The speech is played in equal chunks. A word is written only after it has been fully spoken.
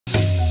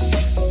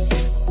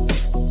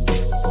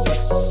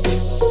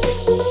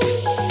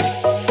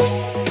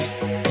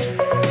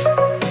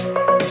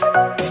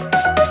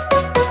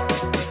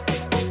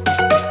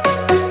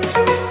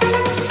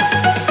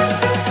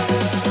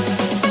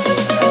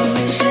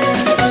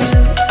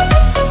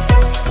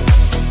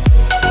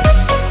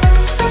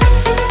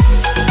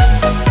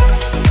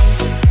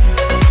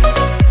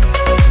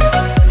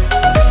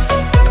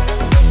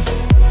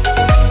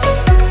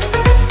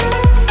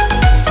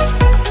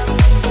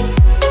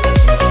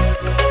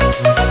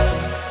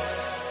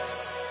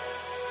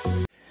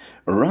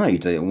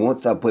right,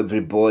 what's up,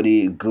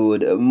 everybody?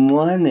 Good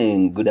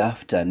morning, good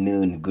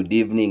afternoon, good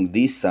evening.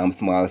 This is Sam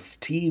Smiles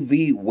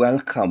TV.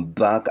 Welcome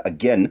back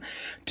again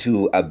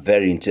to a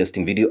very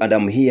interesting video, and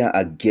I'm here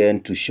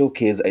again to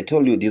showcase. I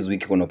told you this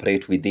week we're gonna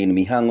operate within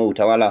Mihang'O,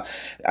 Utawala.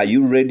 Are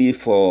you ready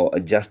for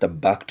just a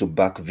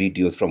back-to-back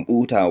videos from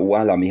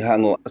Utawala,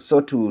 Mihang'O? So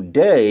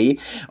today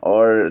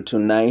or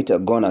tonight,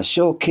 I'm gonna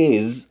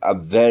showcase a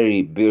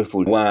very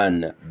beautiful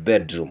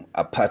one-bedroom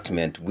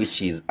apartment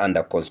which is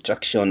under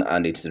construction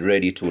and it's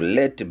ready to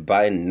let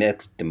by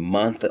next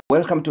month.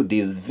 Welcome to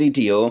this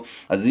video.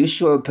 As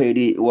usual,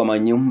 Pedi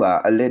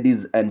Wamanyumba,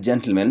 ladies and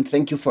gentlemen,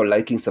 thank you for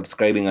liking,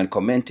 subscribing and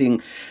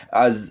commenting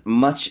as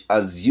much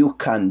as you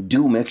can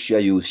do. Make sure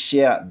you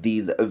share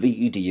this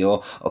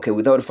video. Okay,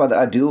 without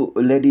further ado,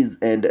 ladies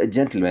and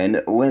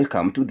gentlemen,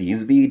 welcome to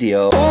this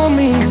video. Hold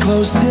me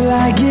close till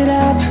I get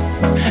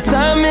up.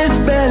 Time is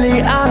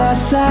barely on our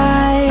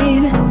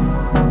side.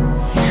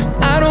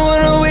 I don't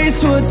wanna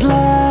waste what's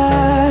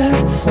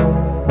left.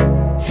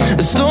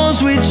 The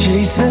storms we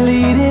chase are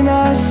leading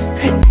us.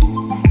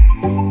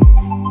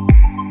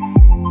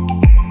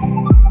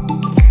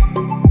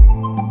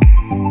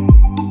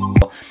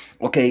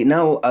 Okay,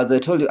 now as I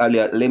told you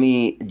earlier, let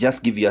me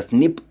just give you a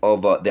snip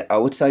of the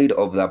outside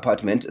of the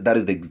apartment. That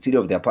is the exterior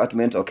of the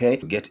apartment. Okay,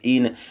 to get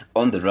in,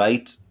 on the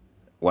right,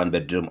 one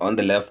bedroom, on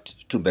the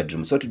left, two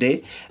bedrooms. So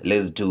today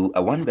let's do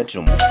a one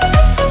bedroom.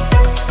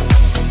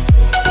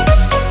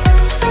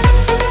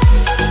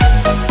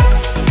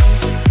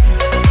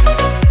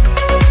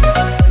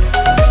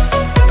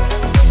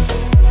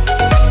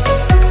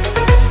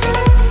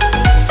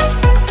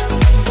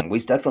 We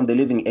start from the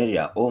living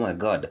area. Oh my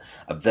god,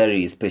 a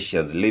very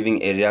spacious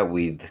living area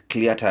with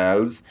clear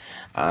tiles,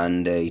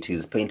 and it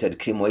is painted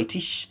cream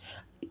whitish.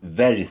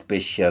 Very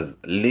spacious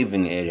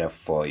living area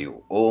for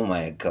you. Oh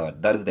my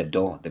god, that is the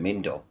door, the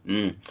main door,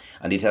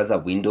 and it has a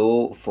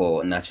window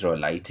for natural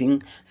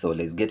lighting. So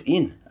let's get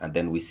in and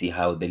then we see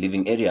how the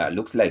living area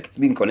looks like. It's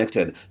been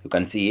connected. You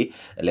can see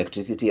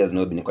electricity has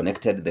not been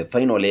connected. The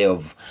final layer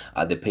of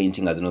the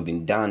painting has not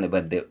been done,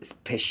 but the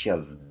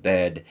spacious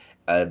bed,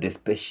 the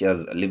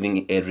spacious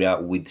living area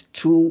with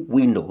two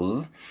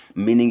windows,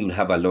 meaning you'll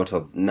have a lot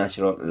of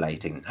natural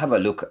lighting. Have a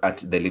look at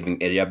the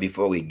living area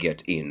before we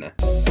get in.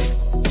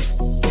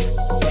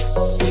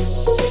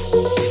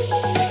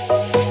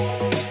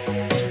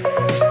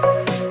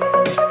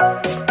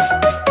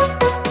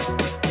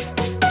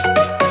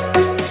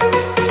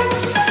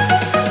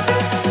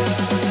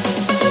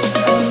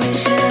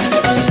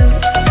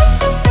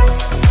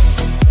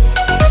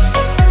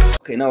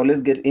 Okay, now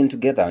let's get in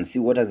together and see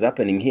what is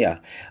happening here.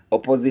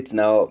 Opposite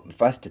now,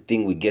 first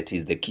thing we get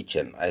is the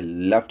kitchen. I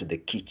loved the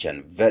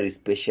kitchen. Very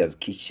spacious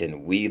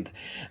kitchen with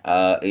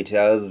it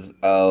has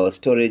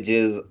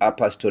storages,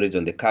 upper storage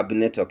on the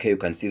cabinet. Okay, you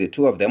can see the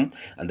two of them,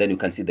 and then you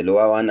can see the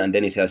lower one, and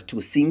then it has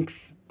two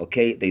sinks.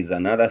 Okay, there's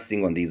another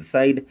sink on this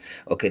side.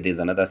 Okay, there's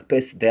another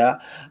space there.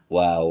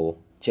 Wow,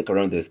 check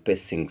around the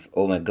space sinks.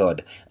 Oh my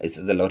god, it's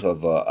a lot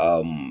of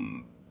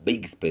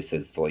big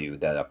spaces for you.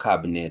 There are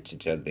cabinet,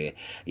 it has the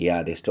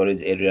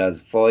storage areas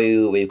for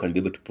you where you can be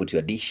able to put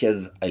your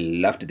dishes. I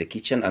loved the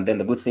kitchen, and then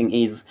the good thing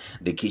is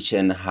the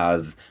kitchen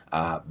has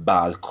a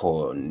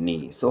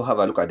balcony. So have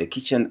a look at the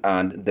kitchen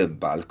and the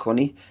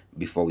balcony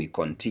before we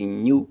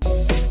continue.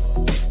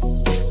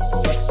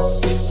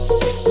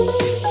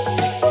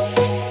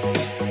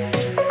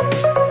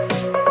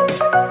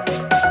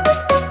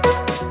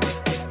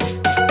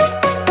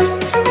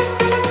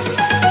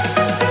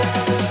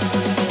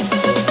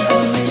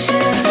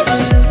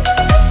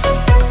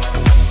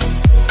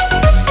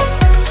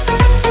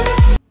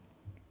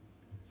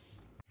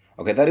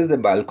 Okay, that is the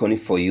balcony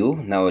for you.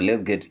 Now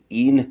let's get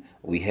in.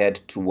 We head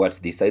towards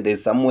this side.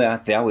 There's somewhere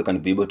there we can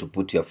be able to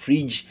put your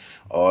fridge,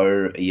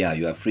 or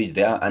your fridge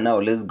there. And now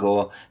let's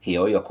go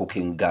here, your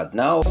cooking gas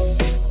now.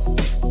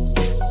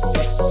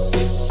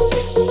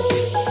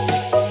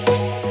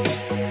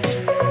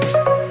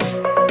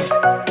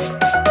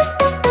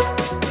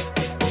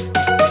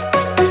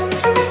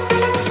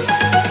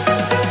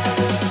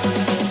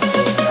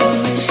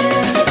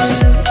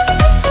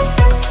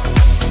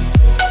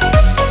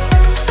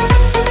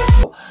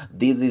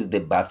 This is the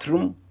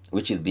bathroom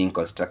which is being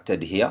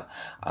constructed here,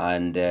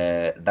 and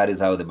that is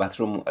how the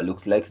bathroom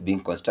looks like. It's being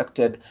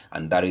constructed,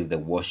 and that is the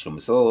washroom.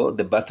 So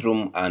the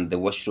bathroom and the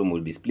washroom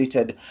will be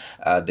splitted.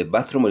 The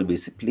bathroom will be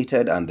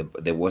splitted and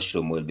the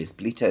washroom will be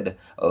splitted.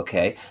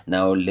 Okay,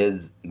 now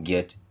let's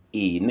get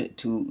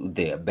into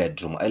the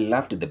bedroom. I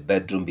loved the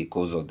bedroom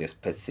because of the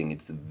spacing.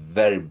 It's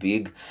very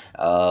big.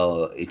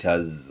 It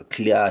has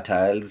clear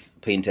tiles,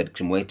 painted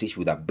cream whitish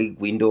with a big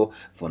window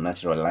for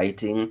natural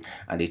lighting,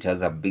 and it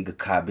has a big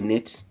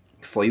cabinet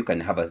for you can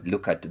have a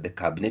look at the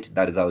cabinet.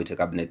 That is how the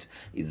cabinet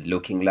is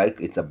looking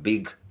like. It's a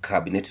big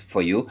cabinet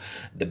for you.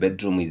 The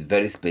bedroom is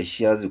very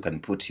spacious. You can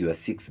put your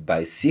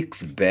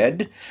 6x6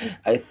 bed.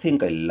 I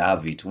think I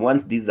love it.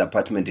 Once this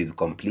apartment is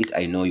complete,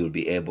 I know you'll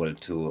be able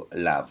to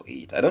love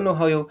it. I don't know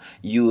how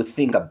you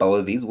think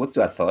about this. What's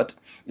your thought?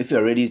 If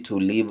you're ready to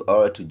leave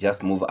or to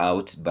just move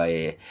out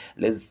by,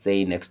 let's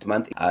say, next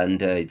month,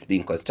 and it's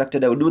being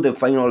constructed, I will do the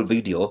final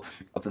video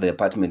after the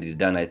apartment is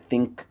done. I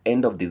think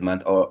end of this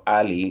month or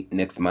early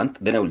next month.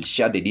 Then I will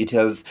share the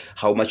details,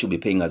 how much you'll be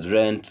paying as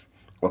rent.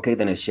 Okay,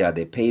 then I share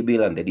the pay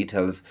bill and the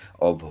details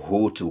of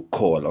who to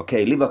call.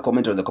 Okay, leave a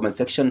comment on the comment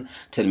section.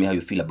 Tell me how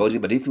you feel about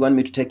it. But if you want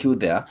me to take you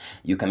there,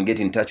 you can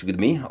get in touch with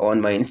me on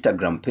my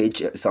Instagram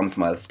page, Sam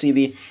Smiles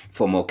TV,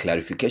 for more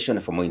clarification,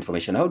 for more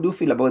information. How do you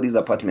feel about this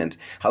apartment?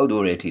 How do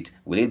you rate it?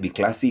 Will it be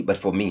classy? But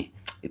for me,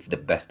 it's the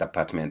best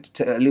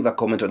apartment. Leave a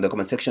comment on the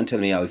comment section. Tell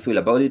me how you feel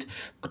about it.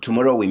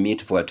 Tomorrow we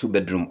meet for a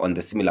 2-bedroom on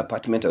the similar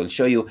apartment. I will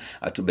show you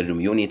a 2-bedroom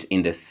unit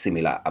in the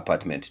similar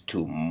apartment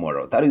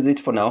tomorrow. That is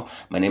it for now.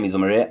 My name is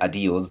Omare.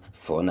 Adios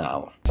for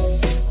now.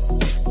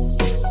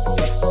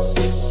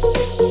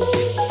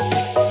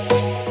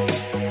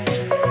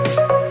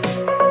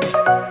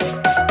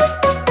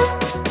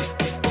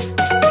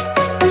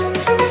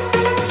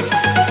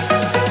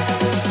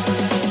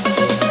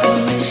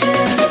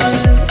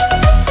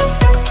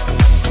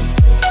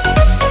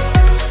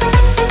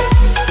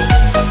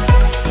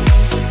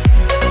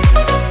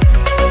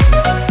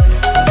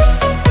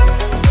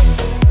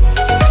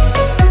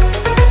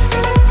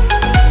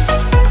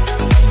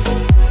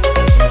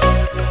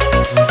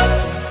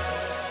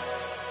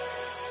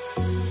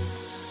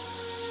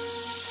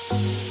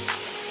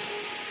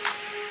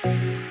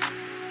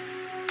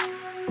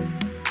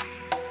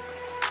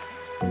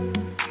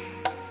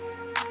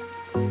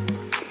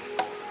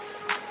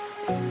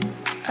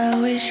 I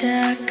wish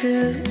I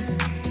could